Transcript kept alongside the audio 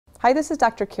Hi, this is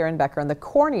Dr. Karen Becker, and the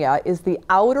cornea is the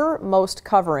outermost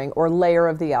covering or layer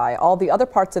of the eye. All the other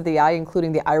parts of the eye,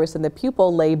 including the iris and the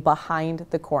pupil, lay behind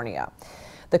the cornea.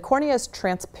 The cornea is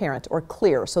transparent or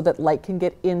clear so that light can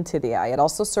get into the eye. It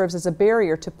also serves as a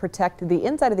barrier to protect the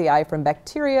inside of the eye from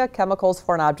bacteria, chemicals,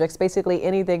 foreign objects, basically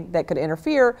anything that could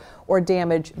interfere or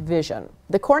damage vision.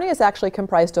 The cornea is actually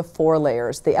comprised of 4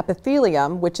 layers: the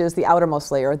epithelium, which is the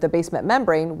outermost layer; the basement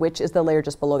membrane, which is the layer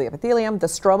just below the epithelium; the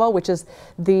stroma, which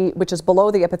is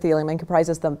below the epithelium and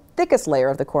comprises the thickest layer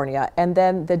of the cornea; and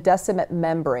then the descendant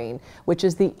membrane, which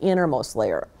is the innermost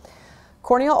layer.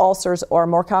 Corneal ulcers are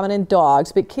more common in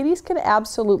dogs, but kitties can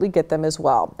absolutely get them as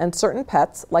well. And certain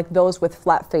pets, like those with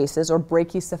flat faces or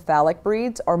brachycephalic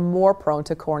breeds, are more prone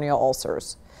to corneal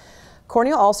ulcers.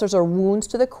 Corneal ulcers are wounds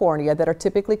to the cornea that are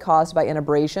typically caused by an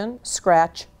abrasion,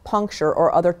 scratch, puncture,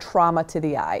 or other trauma to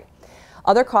the eye.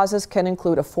 Other causes can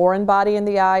include a foreign body in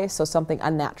the eye, so something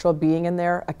unnatural being in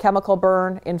there, a chemical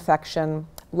burn, infection,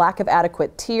 lack of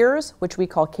adequate tears, which we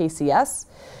call KCS,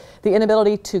 the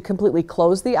inability to completely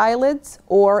close the eyelids,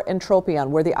 or entropion,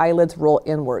 where the eyelids roll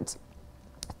inwards.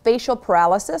 Facial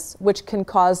paralysis, which can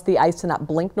cause the eyes to not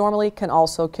blink normally, can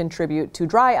also contribute to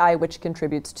dry eye, which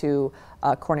contributes to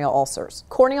corneal ulcers.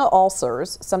 Corneal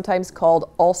ulcers, sometimes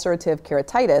called ulcerative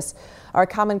keratitis, are a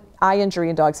common eye injury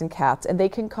in dogs and cats, and they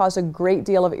can cause a great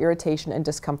deal of irritation and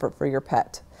discomfort for your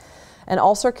pet. An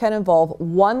ulcer can involve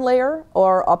 1 layer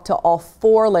or up to all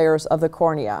 4 layers of the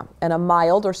cornea, and a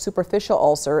mild or superficial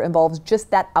ulcer involves just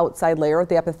that outside layer of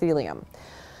the epithelium.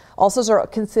 Ulcers are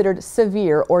considered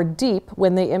severe or deep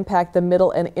when they impact the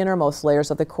middle and innermost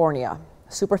layers of the cornea.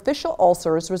 Superficial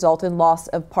ulcers result in loss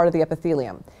of part of the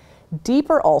epithelium.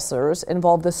 Deeper ulcers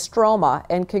involve the stroma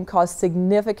and can cause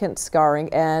significant scarring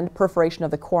and perforation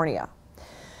of the cornea.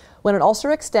 When an ulcer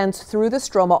extends through the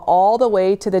stroma all the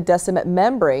way to the descendant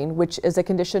membrane, which is a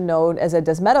condition known as a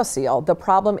desmetocele, the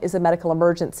problem is a medical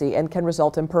emergency and can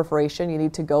result in perforation. You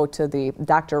need to go to the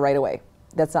doctor right away.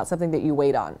 That's not something that you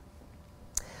wait on.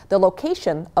 The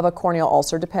location of a corneal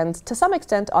ulcer depends to some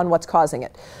extent on what's causing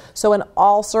it. So an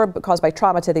ulcer caused by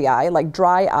trauma to the eye, like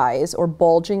dry eyes or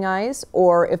bulging eyes,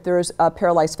 or if there's a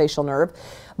paralyzed facial nerve,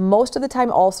 most of the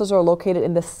time ulcers are located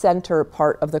in the center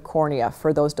part of the cornea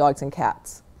for those dogs and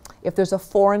cats. If there's a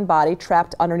foreign body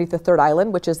trapped underneath the third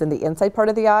island, which is in the inside part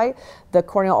of the eye, the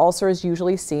corneal ulcer is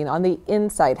usually seen on the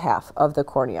inside half of the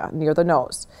cornea, near the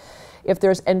nose. If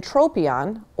there's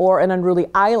entropion, or an unruly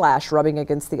eyelash rubbing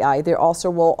against the eye, their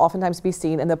ulcer will oftentimes be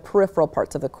seen in the peripheral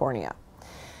parts of the cornea.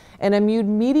 An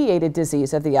immune-mediated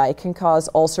disease of the eye can cause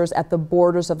ulcers at the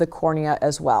borders of the cornea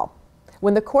as well.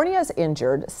 When the cornea is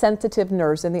injured, sensitive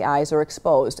nerves in the eyes are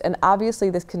exposed, and obviously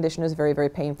this condition is very, very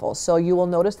painful. So you will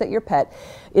notice that your pet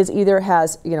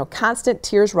has constant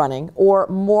tears running or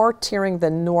more tearing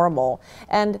than normal,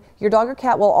 and your dog or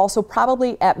cat will also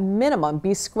probably at minimum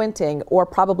be squinting or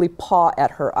probably paw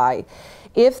at her eye.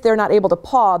 If they're not able to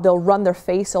paw, they'll run their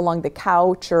face along the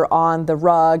couch or on the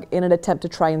rug in an attempt to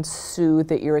try and soothe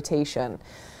the irritation.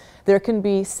 There can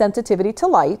be sensitivity to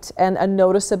light and a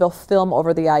noticeable film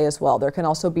over the eye as well. There can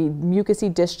also be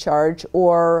mucousy discharge,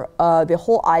 or the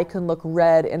whole eye can look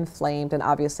red, inflamed, and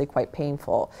obviously quite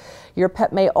painful. Your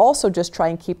pet may also just try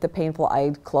and keep the painful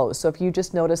eye closed. So if you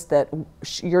just notice that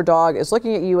your dog is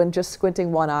looking at you and just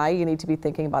squinting one eye, you need to be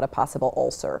thinking about a possible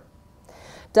ulcer.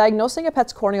 Diagnosing a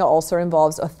pet's corneal ulcer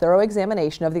involves a thorough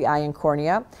examination of the eye and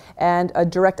cornea and a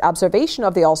direct observation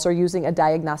of the ulcer using a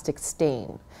diagnostic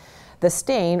stain. The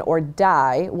stain, or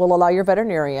dye, will allow your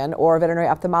veterinarian or veterinary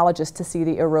ophthalmologist to see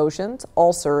the erosions,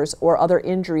 ulcers, or other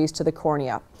injuries to the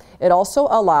cornea. It also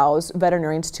allows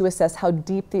veterinarians to assess how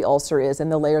deep the ulcer is in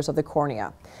the layers of the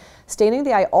cornea. Staining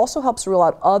the eye also helps rule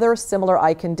out other similar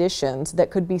eye conditions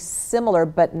that could be similar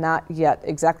but not yet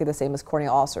exactly the same as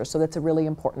corneal ulcers, so that's a really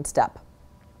important step.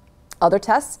 Other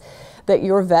tests that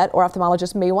your vet or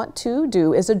ophthalmologist may want to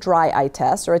do is a dry eye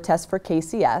test, or a test for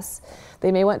KCS.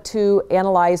 They may want to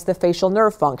analyze the facial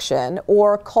nerve function,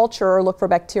 or culture or look for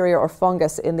bacteria or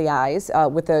fungus in the eyes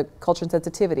with a culture and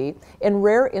sensitivity. In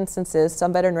rare instances,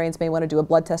 some veterinarians may want to do a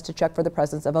blood test to check for the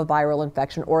presence of a viral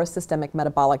infection or a systemic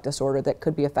metabolic disorder that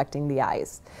could be affecting the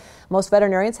eyes. Most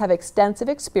veterinarians have extensive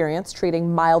experience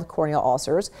treating mild corneal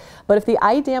ulcers, but if the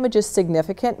eye damage is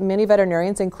significant, many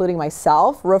veterinarians, including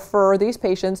myself, refer these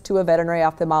patients to a veterinary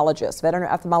ophthalmologist.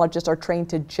 Veterinary ophthalmologists are trained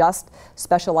to just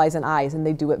specialize in eyes, and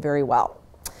they do it very well.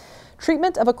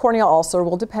 Treatment of a corneal ulcer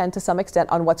will depend to some extent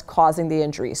on what's causing the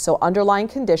injury. So underlying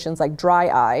conditions like dry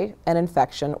eye, an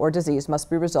infection, or disease must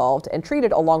be resolved and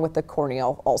treated along with the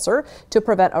corneal ulcer to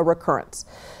prevent a recurrence.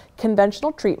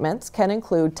 Conventional treatments can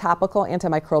include topical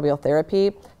antimicrobial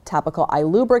therapy, topical eye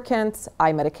lubricants,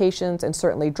 eye medications, and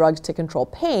certainly drugs to control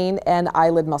pain and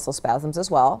eyelid muscle spasms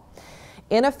as well.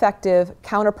 Ineffective,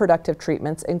 counterproductive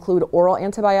treatments include oral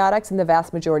antibiotics in the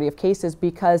vast majority of cases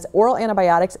because oral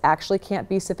antibiotics actually can't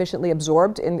be sufficiently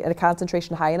absorbed in a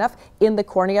concentration high enough in the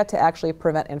cornea to actually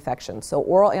prevent infection. So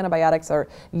oral antibiotics are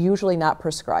usually not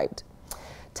prescribed.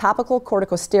 Topical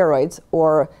corticosteroids,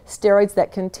 or steroids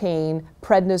that contain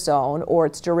prednisone or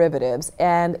its derivatives,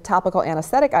 and topical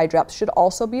anesthetic eye drops should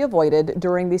also be avoided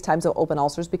during these times of open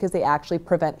ulcers because they actually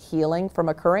prevent healing from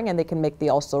occurring and they can make the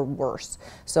ulcer worse.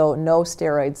 So no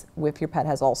steroids if your pet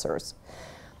has ulcers.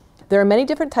 There are many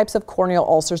different types of corneal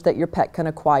ulcers that your pet can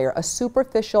acquire. A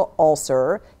superficial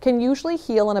ulcer can usually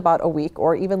heal in about a week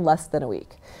or even less than a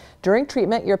week. During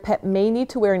treatment, your pet may need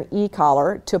to wear an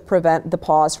e-collar to prevent the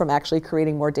paws from actually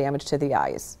creating more damage to the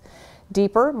eyes.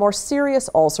 Deeper, more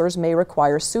serious ulcers may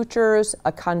require sutures,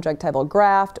 a conjunctival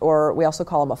graft, or we also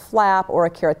call them a flap, or a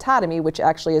keratotomy, which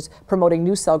actually is promoting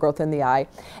new cell growth in the eye.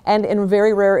 And in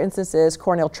very rare instances,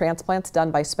 corneal transplants done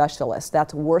by specialists.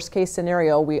 That's worst case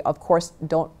scenario. We, of course,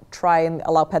 don't try and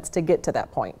allow pets to get to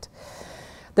that point.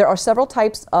 There are several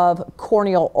types of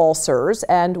corneal ulcers,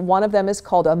 and one of them is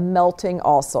called a melting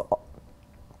ulcer.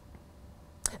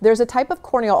 There's a type of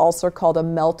corneal ulcer called a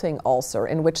melting ulcer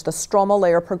in which the stromal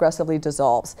layer progressively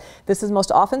dissolves. This is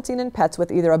most often seen in pets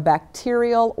with either a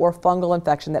bacterial or fungal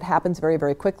infection that happens very,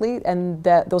 very quickly, and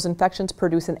those infections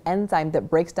produce an enzyme that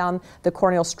breaks down the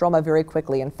corneal stroma very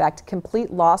quickly. In fact,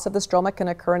 complete loss of the stroma can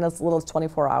occur in as little as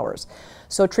 24 hours.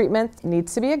 So treatment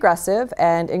needs to be aggressive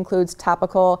and includes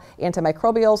topical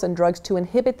antimicrobials and drugs to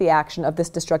inhibit the action of this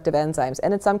destructive enzymes,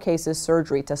 and in some cases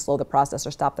surgery to slow the process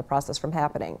or stop the process from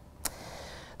happening.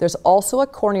 There's also a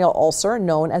corneal ulcer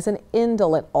known as an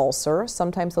indolent ulcer.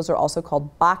 Sometimes those are also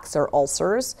called boxer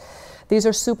ulcers. These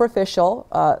are superficial,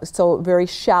 so very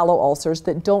shallow ulcers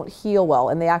that don't heal well,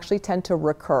 and they actually tend to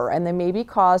recur, and they may be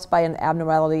caused by an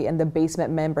abnormality in the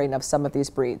basement membrane of some of these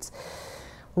breeds.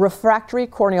 Refractory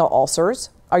corneal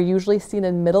ulcers are usually seen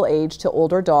in middle age to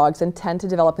older dogs and tend to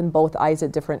develop in both eyes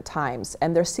at different times.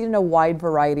 And they're seen in a wide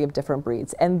variety of different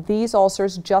breeds. And these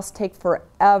ulcers just take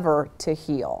forever to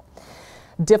heal.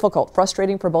 Difficult,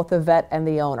 frustrating for both the vet and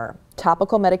the owner.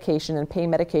 Topical medication and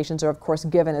pain medications are of course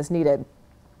given as needed.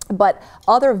 But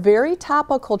other very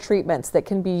topical treatments that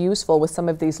can be useful with some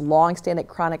of these long-standing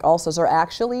chronic ulcers are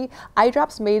actually eye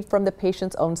drops made from the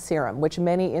patient's own serum, which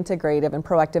many integrative and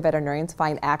proactive veterinarians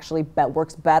find actually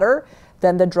works better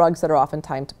than the drugs that are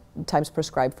oftentimes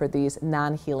prescribed for these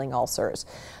non-healing ulcers.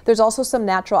 There's also some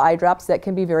natural eye drops that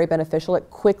can be very beneficial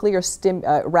at quickly or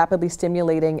rapidly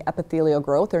stimulating epithelial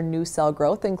growth or new cell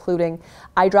growth, including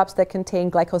eye drops that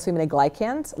contain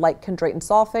glycosaminoglycans like chondroitin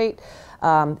sulfate,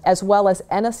 as well as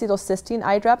N-acetylcysteine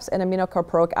eye drops and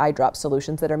aminochloroic eye drop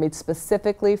solutions that are made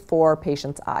specifically for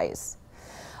patients' eyes.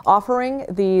 Offering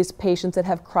these patients that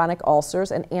have chronic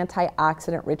ulcers an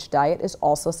antioxidant-rich diet is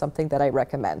also something that I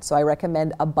recommend. So I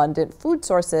recommend abundant food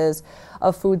sources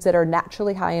of foods that are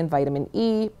naturally high in vitamin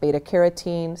E,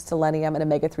 beta-carotene, selenium, and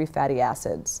omega-3 fatty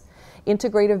acids.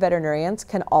 Integrative veterinarians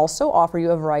can also offer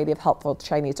you a variety of helpful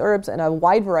Chinese herbs and a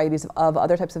wide variety of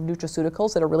other types of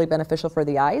nutraceuticals that are really beneficial for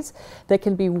the eyes that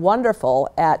can be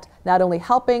wonderful at not only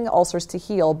helping ulcers to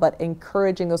heal, but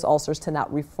encouraging those ulcers to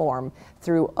not reform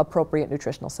through appropriate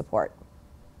nutritional support.